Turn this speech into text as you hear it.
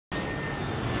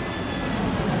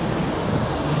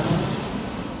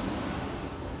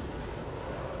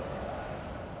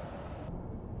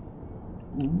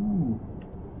Ooh.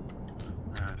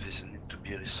 These need to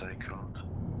be recycled.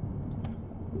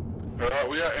 Alright,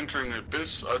 we are entering the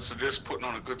abyss. I suggest putting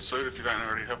on a good suit if you don't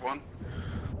already have one.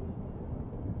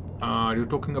 Are you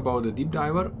talking about the deep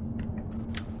diver?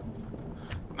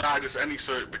 Nah, just any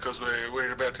suit because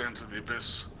we're about to enter the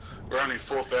abyss. We're only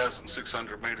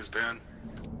 4,600 meters down.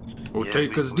 Oh, yeah,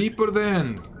 take us deeper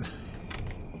then.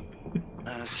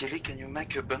 Silly, can you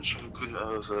make a bunch of good,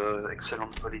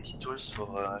 excellent quality tools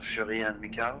for Fury and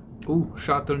Mikao? Ooh,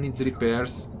 shuttle needs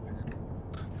repairs.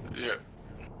 Yeah.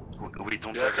 We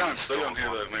don't I have can't see on here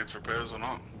that it needs repairs or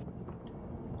not.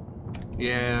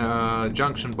 Yeah,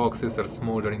 junction boxes are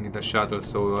smoldering in the shuttle,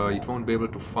 so it won't be able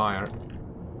to fire.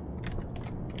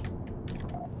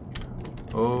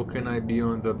 Oh, can I be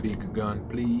on the big gun,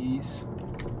 please?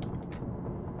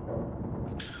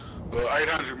 We're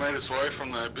 800 meters away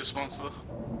from the abyss monster.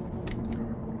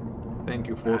 Thank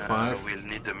you, 4-5. We'll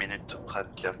need a minute to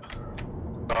prep cap.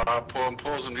 I'm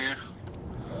pausing here.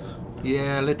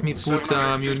 Yeah, let me put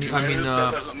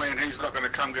that doesn't mean he's not going to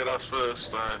come get us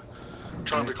first, so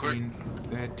try and be quick.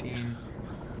 13.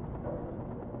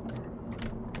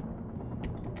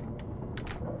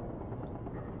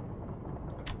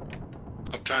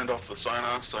 I've turned off the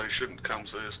sonar, so he shouldn't come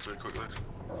see us too quickly.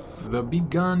 The big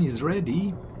gun is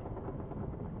ready.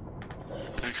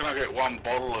 And can I get one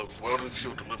bottle of welding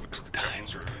fuel delivered to the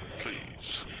captain's room,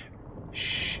 please?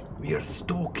 Shh, we are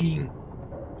stalking.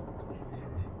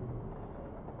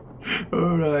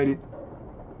 Alrighty.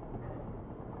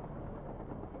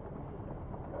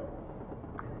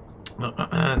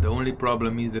 The only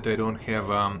problem is that I don't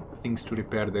have things to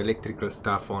repair the electrical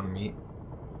stuff on me.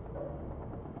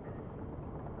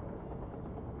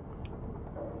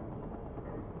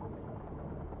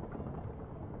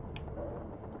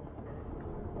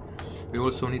 We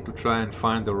also need to try and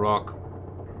find the rock.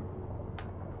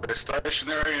 We're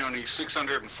stationary, only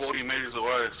 640 meters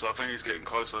away, so I think he's getting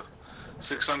closer.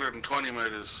 620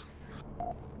 meters.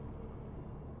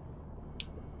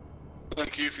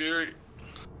 Thank you, Fury.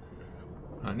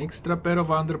 An extra pair of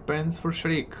underpants for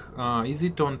Shriek. Is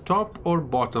it on top or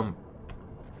bottom?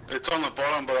 It's on the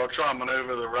bottom, but I'll try and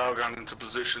maneuver the railgun into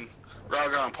position.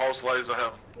 Railgun and pulse laser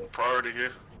have priority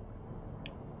here.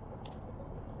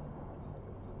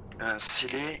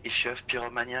 Silly, if you have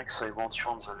pyromaniacs, I want you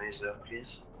on the laser,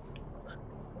 please.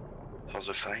 For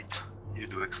the fight, you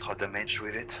do extra damage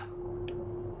with it.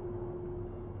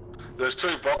 There's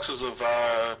 2 boxes of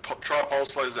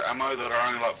tri-pulse laser ammo that are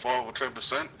only like 5 or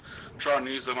 10%. Try and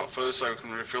use them up first so we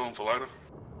can refill them for later.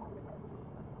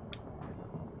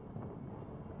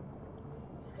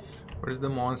 Where's the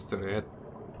monster at?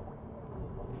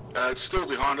 It's still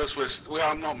behind us. We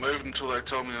are not moving until they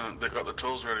tell me they've got the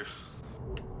tools ready.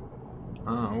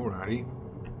 Ah, alrighty.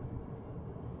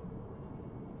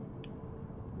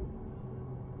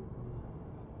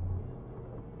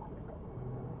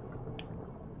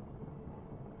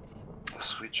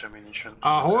 Switch ammunition.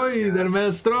 Ahoy there,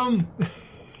 Maelstrom!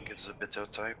 Get the better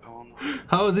type on.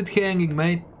 How's it hanging,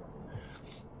 mate?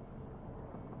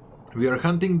 We are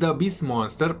hunting the abyss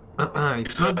monster.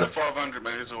 It's not about 500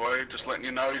 meters away, just letting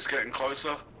you know he's getting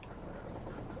closer.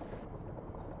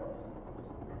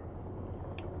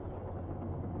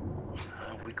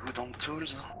 We good on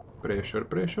tools? Pressure,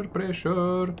 pressure,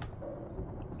 pressure.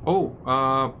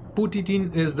 Oh, put it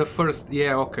in as the first.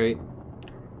 Yeah, okay.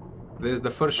 There's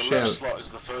the first shell. The left slot is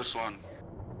the first one.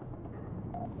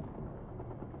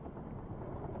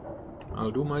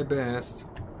 I'll do my best.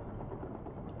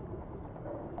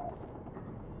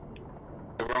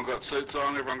 Everyone got suits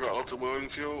on, everyone got lots of welding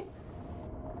fuel.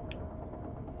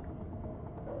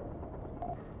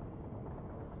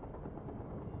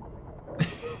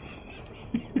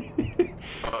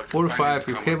 Okay, 4-5,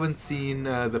 you haven't seen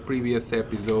the previous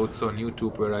episodes on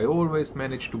YouTube where I always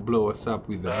manage to blow us up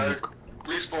with the nuke.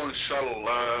 Respawn shuttle,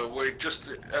 we're just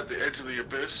at the edge of the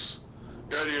abyss.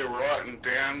 Go to your right and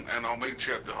down and I'll meet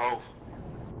you at the hole.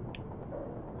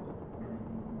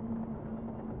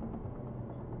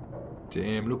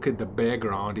 Damn, look at the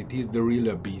background, it is the real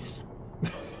abyss.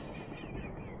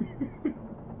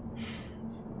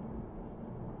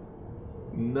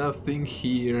 Nothing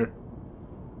here.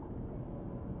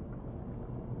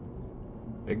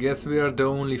 I guess we are the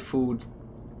only food.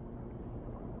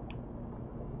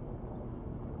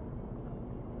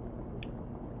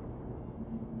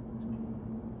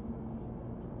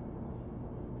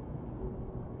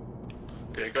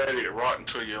 Yeah, go to your right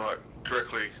until you're like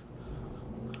directly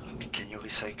Can you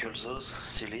recycle those,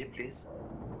 Silly, please?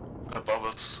 above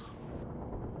us.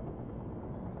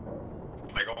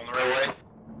 Am I going the right way?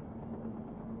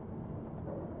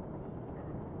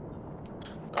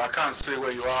 I can't see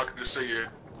where you are, I can just see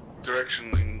direction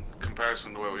in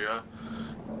comparison to where we are.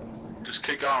 Just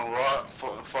keep going right,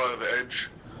 follow the edge,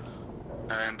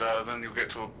 and then you'll get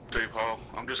to a deep hole.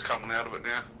 I'm just coming out of it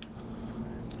now.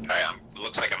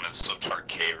 Looks like I'm in some sort of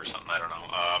cave or something, I don't know.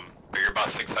 But you're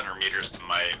about 600 meters to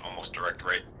my almost direct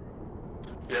right.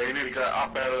 Yeah, you need to go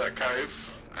up out of that cave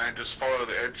and just follow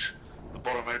the edge, the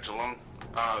bottom edge along.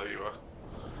 Ah, there you are.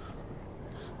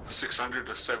 600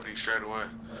 to 70 straight away.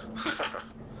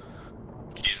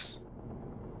 Jesus.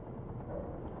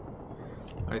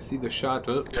 I see the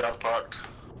shuttle. Yeah, I've parked.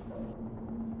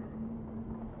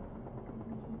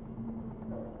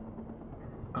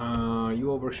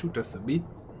 You overshoot us a bit.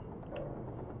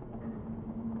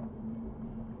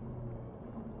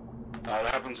 That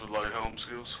happens with low helm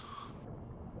skills.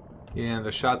 Yeah, and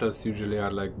the shuttles usually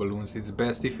are like balloons. It's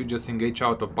best if you just engage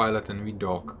autopilot and we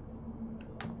dock.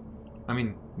 I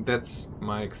mean, that's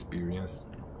my experience.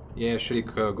 Yeah,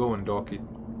 Shriek, go and dock it.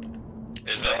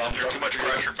 Is there too much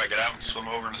pressure if I get out and swim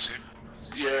over in a suit?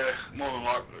 Yeah, more than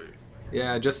likely.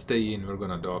 Yeah, just stay in, we're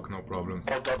gonna dock, no problems.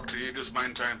 I'll dock to you, just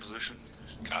maintain position.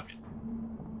 Copy.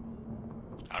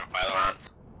 Autopilot on.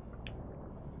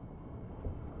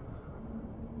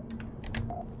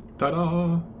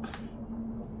 Ta-da!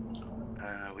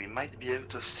 We might be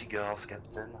out of cigars,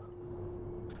 Captain.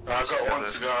 I've got one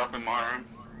cigar up in my room.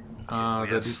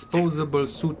 The disposable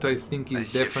suit I think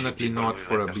is definitely not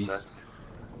for a beast.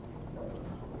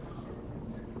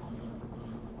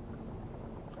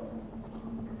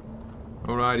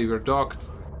 Alrighty, we're docked.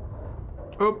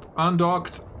 Oop,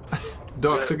 undocked.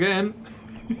 Docked again.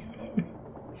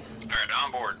 Alright,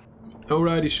 on board.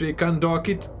 Alrighty, Shriek, undock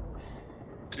it.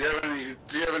 Do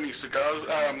you have any cigars,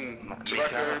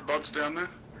 tobacco buds down there?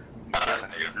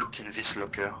 Look in this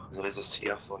locker. There is a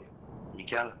cigar for you.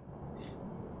 Mikal?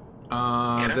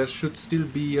 There should still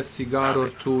be a cigar or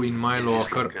two in my In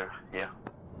this locker, yeah.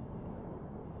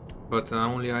 but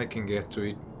only I can get to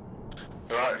it.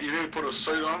 Alright, you need to put a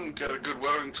suit on, get a good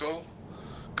welding tool,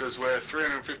 because we're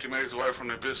 350 meters away from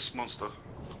the abyss monster.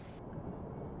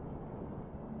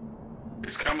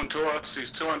 He's coming to us,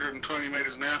 he's 220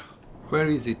 meters now. Where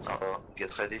is it?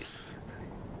 Get ready.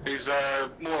 He's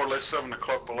more or less 7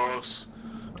 o'clock below us.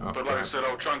 Oh, But like I crap. said,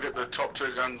 I'll try and get the top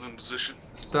 2 guns in position.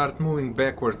 Start moving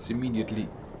backwards immediately.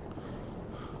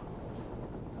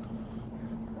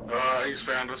 He's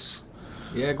found us.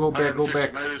 Yeah, go back, go 150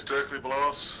 back. meters directly below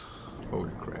us.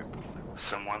 Holy crap.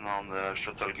 Someone on the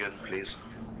shuttle gun, please.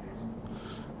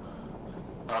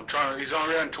 I'm trying. He's on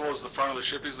around towards the front of the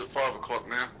ship. He's at 5 o'clock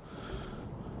now.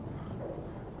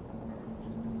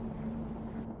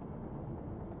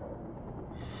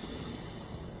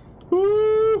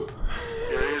 Woo!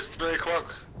 Here he is, 3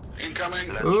 o'clock. Incoming.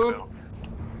 Let's Oh. go.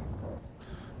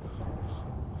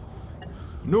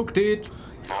 Nuked it!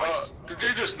 Did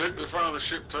you just nuke the front of the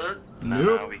ship too? No,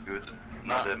 Nope. we good.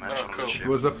 No damage on cool. the It ship.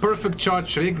 was a perfect shot,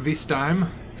 Shriek, this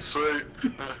time. Sweet.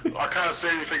 I can't see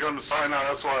anything on the sonar,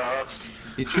 that's why I asked.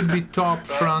 It should be top,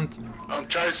 front. I'm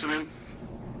chasing him.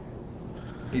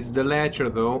 It's the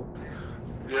latcher, though.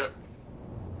 Yep.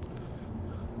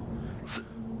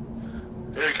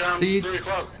 Here he comes, See it? 3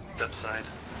 o'clock. Top side.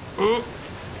 Oh!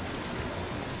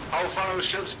 Whole front of the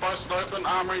ship's posted open,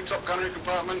 armory, top gunnery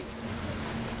compartment.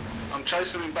 I'm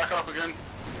chasing him back up again.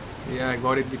 Yeah, I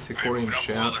got it with a Corium Moving up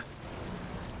shell. weather.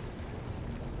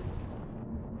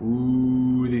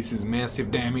 Ooh, this is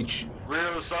massive damage. Rear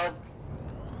of the sub.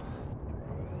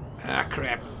 Ah,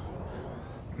 crap.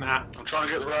 Nah. I'm trying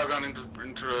to get the railgun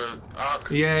into the arc.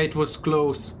 Yeah, it was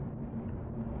close.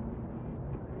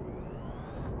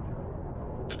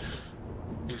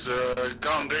 He's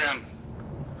going down.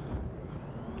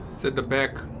 It's at the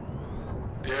back.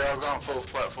 Yeah, I've gone full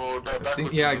flat forward.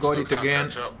 Backwards. yeah, I and got still it can't again.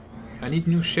 catch up. I need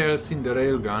new shells in the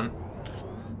railgun.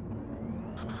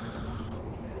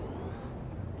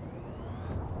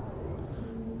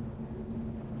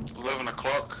 $11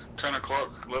 o'clock, 10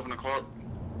 o'clock, 11 o'clock.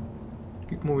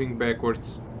 Keep moving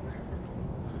backwards.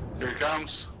 Here he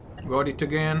comes. Got it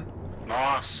again.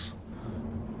 Nice.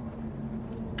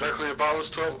 Directly above us,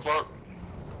 12 o'clock.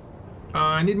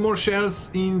 I need more shells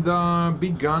in the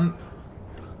big gun.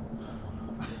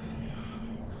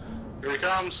 Here he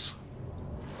comes.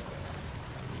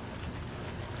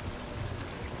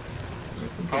 I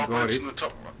think I Power got plant's it. in the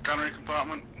top gunnery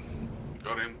compartment.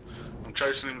 Got him. I'm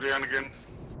chasing him down again.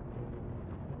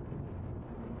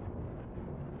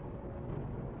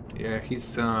 Yeah,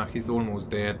 he's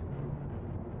almost dead.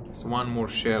 It's one more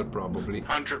shell probably.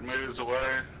 100 meters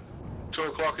away. 2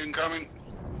 o'clock incoming.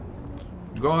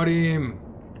 Got him!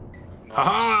 Nice.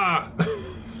 Aha!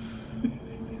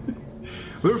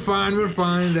 We're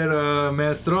fine there,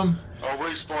 Maelstrom. I'll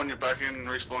respawn you back in,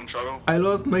 respawn shuttle. I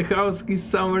lost my house keys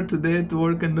somewhere today at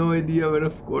work and no idea where,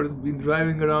 of course. Been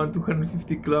driving around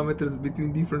 250 kilometers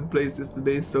between different places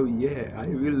today, so yeah, I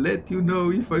will let you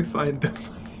know if I find them.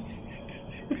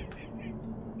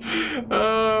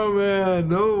 Oh man,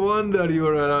 no wonder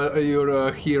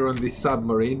you're here on this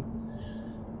submarine.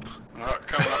 Alright,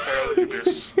 coming up out of the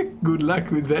abyss. Good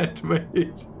luck with that,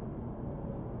 mate.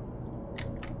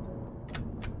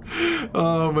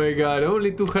 Oh my god,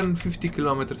 only 250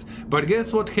 kilometers. But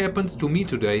guess what happened to me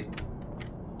today?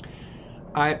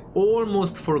 I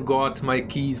almost forgot my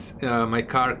keys, my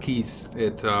car keys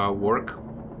at work.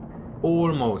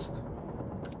 Almost.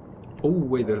 Oh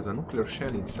wait, there's a nuclear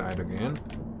shell inside again.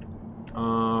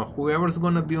 Whoever's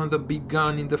gonna be on the big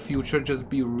gun in the future, just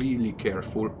be really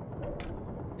careful.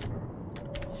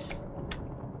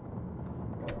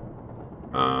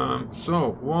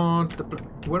 So, what's the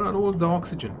where are all the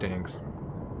oxygen tanks?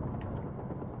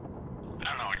 I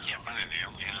don't know, I can't find any. I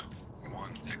only have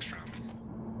one extra.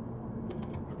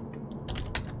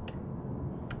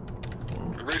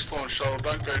 The respawn shuttle,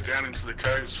 don't go down into the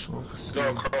caves.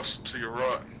 Go across to your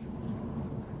right.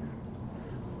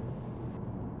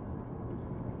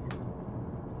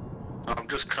 I'm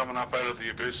just coming up out of the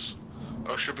abyss.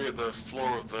 I should be at the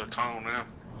floor of the tunnel now.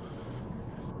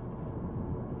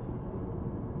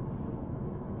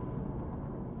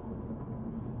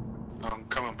 I'm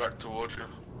coming back towards you.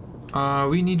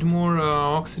 We need more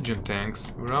oxygen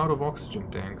tanks. We're out of oxygen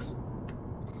tanks.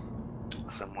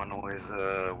 Someone with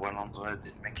 100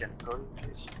 mechanical,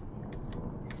 please.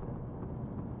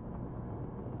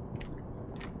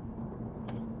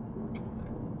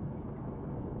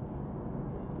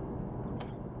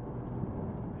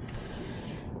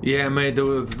 Yeah, mate,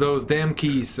 those damn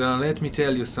keys. Let me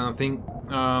tell you something.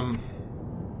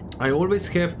 I always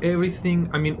have everything.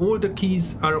 I mean, all the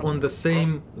keys are on the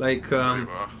same, like,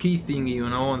 key thingy, you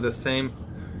know, on the same.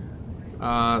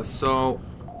 So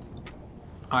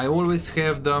I always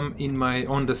have them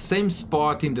on the same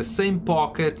spot, in the same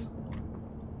pocket,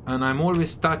 and I'm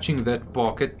always touching that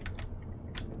pocket.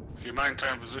 If you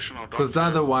maintain position or don't. Because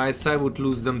otherwise I would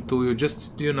lose them too. You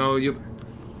just, you know, you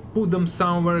put them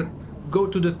somewhere, go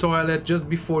to the toilet just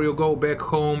before you go back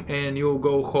home, and you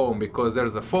go home because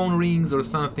there's a phone rings or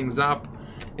something's up,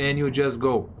 and you just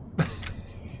go.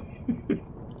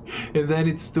 And then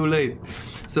it's too late.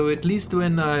 So at least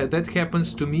when that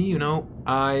happens to me, you know,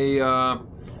 I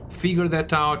figure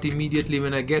that out immediately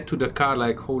when I get to the car,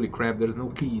 like, holy crap, there's no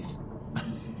keys.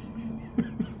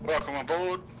 Welcome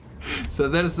aboard. So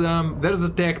there's a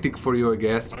tactic for you, I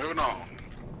guess. Moving on.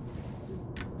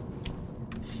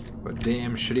 But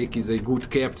damn, Shriek is a good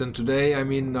captain today. I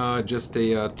mean, just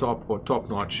a top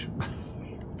notch.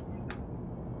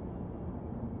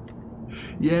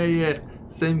 Yeah,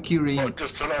 same Kiri. What,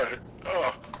 just today?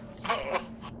 Oh.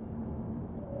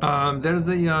 There's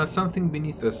a something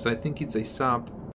beneath us. I think it's a sub.